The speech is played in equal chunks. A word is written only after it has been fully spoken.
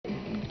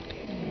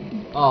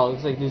Oh,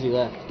 looks like Dizzy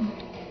left.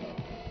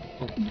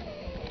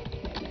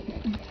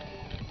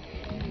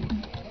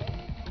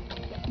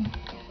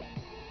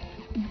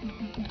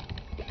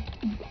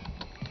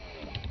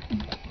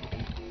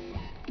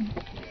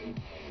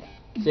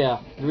 So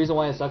yeah, the reason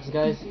why it sucks,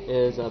 guys,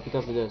 is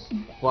because of this.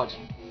 Watch.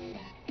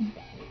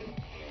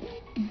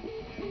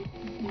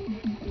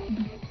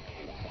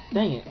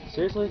 Dang it!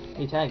 Seriously?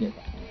 He tagged it.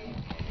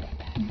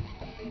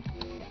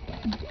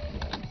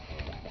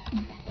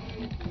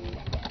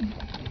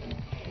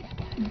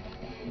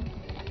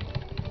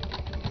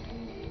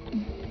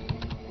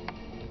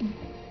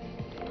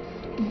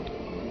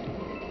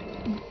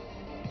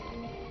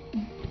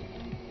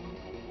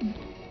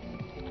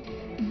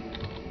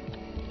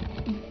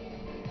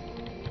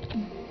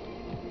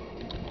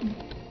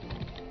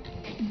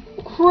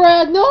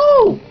 Crap!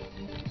 No!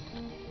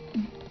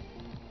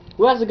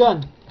 Who has a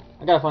gun?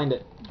 I gotta find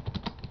it.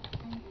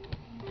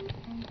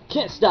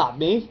 Can't stop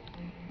me.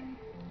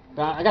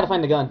 I gotta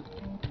find the gun.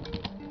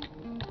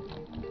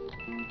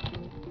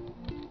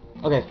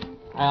 Okay,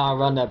 I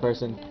outrun that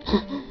person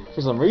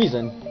for some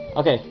reason.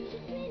 Okay,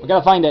 we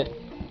gotta find it.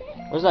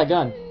 Where's that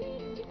gun?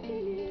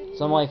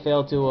 Someone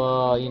failed to,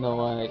 you know,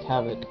 like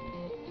have it.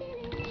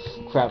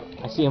 Crap!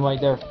 I see him right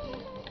there.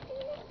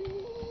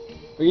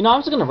 But you know,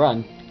 I'm just gonna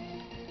run.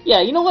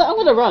 Yeah, you know what? I'm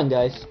gonna run,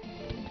 guys.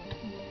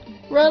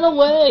 Run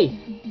away!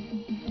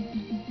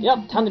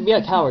 Yep, time to be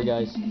a coward,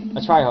 guys.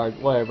 A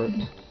tryhard, whatever.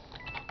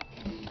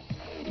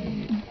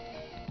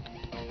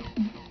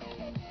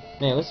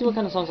 Man, let's see what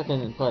kind of songs I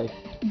can play.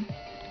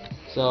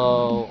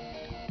 So...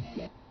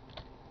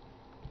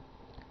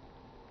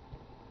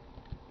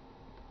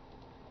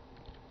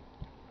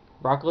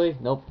 Broccoli?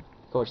 Nope.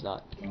 Of course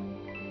not.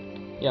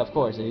 Yeah, of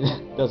course.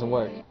 It doesn't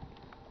work.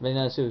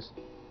 Banana Shoes.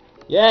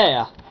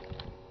 Yeah!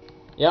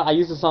 Yeah, I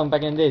used the song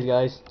back in the days,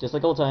 guys. Just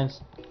like old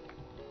times.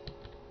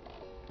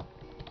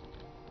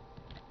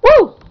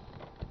 Woo!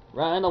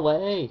 Run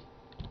away!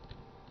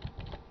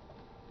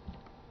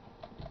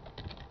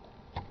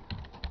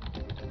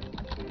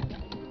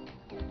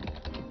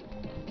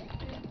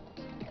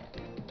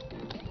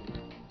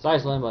 Sorry,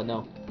 Slim, but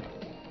no.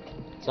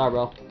 Sorry,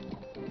 bro.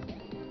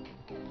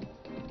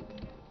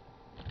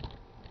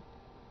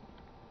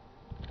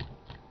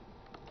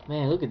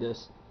 Man, look at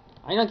this.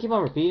 I know I keep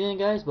on repeating it,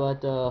 guys,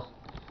 but,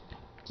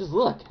 just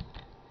look.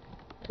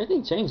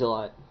 Everything changed a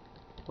lot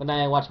when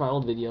I watch my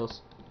old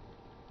videos.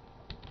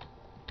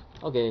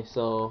 Okay,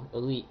 so,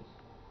 Elite.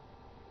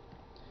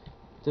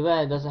 Too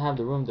bad it doesn't have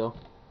the room, though.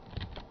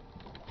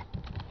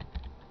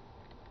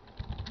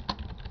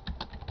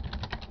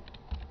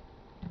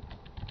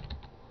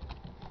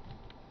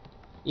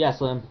 Yeah,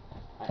 Slim.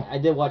 I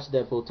did watch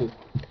Deadpool, too.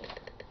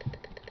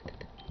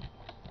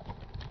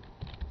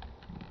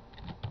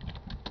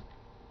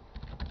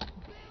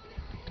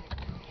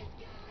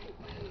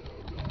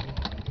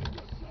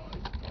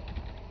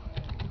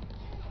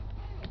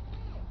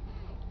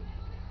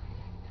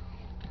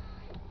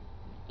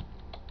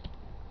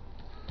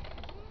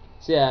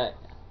 So yeah.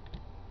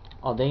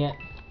 Oh, dang it.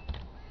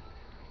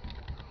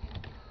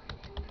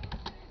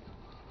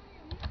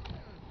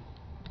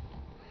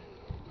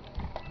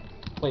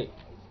 Wait.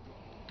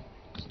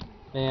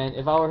 Man,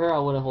 if I were her, I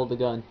wouldn't hold the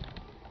gun.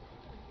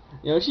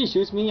 You know, if she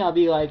shoots me, I'll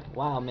be like,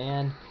 wow,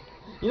 man.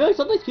 You know,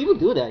 sometimes people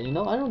do that, you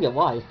know? I don't get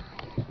why.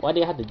 Why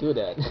they have to do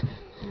that?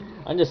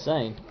 I'm just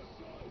saying.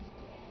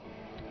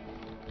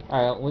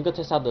 Alright, we go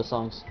test out the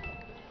songs.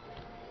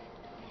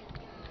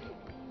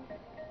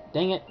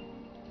 Dang it.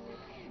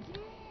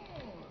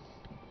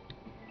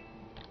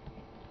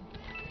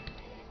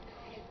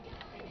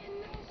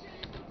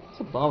 It's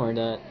a bummer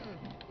that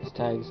it's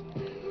tags.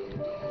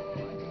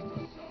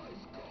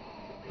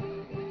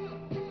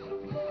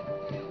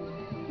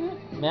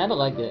 Man, I don't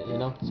like it, you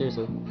know?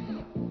 Seriously.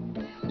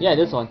 Yeah,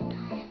 this one.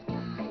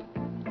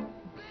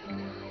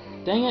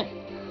 Dang it.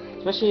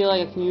 Especially,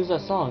 like, I can use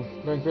that song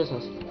during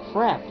Christmas.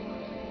 Crap.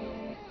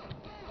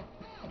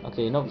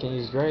 Okay, nope, can't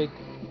use Drake.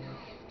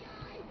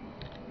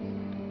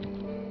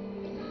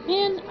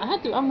 Man,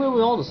 I'm really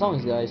with all the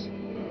songs, guys.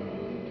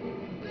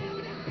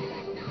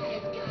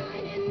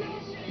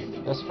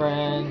 Best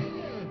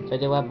Friend. Try to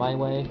do it my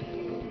way.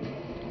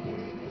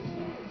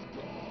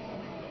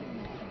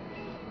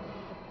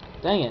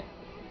 Dang it.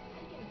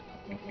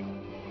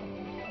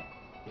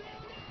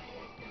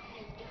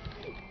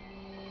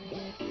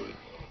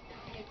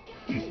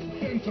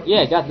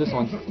 Yeah, got this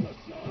one.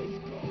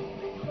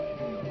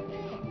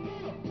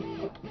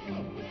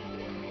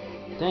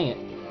 Dang it.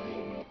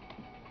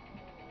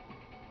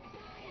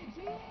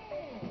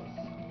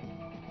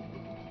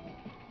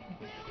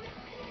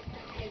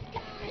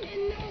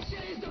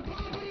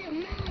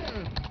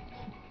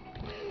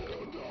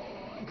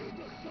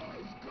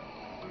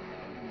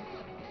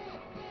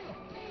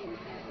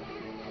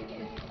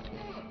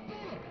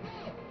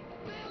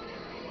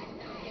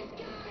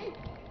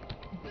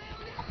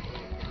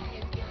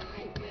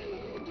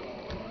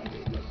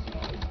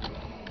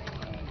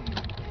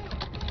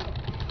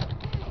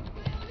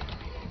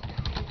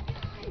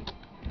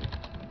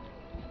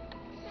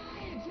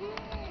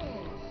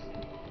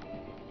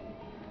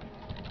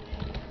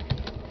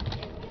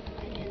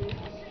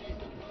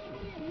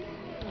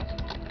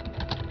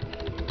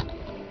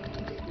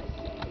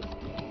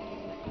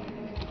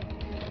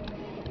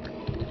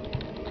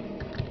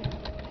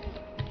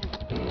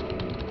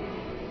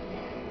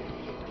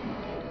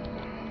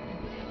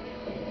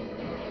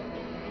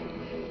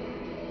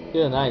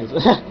 Yeah, nice.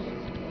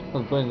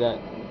 I'm putting that.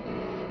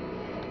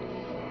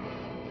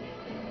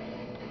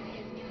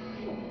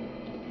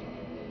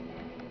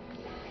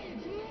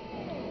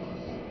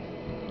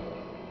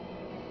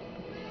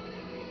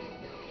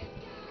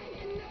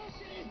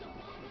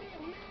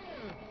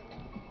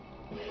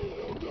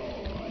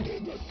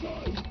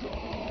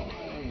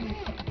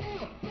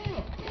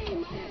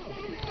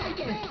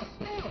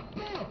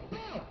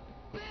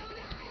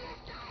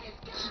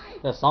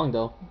 That song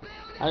though.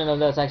 I don't know if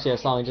that's actually a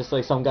song, just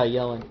like some guy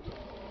yelling.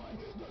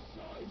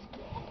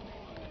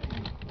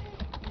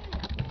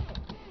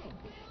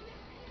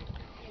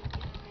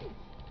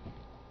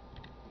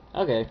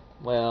 Okay,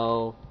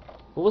 well,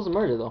 what was the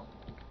murder though?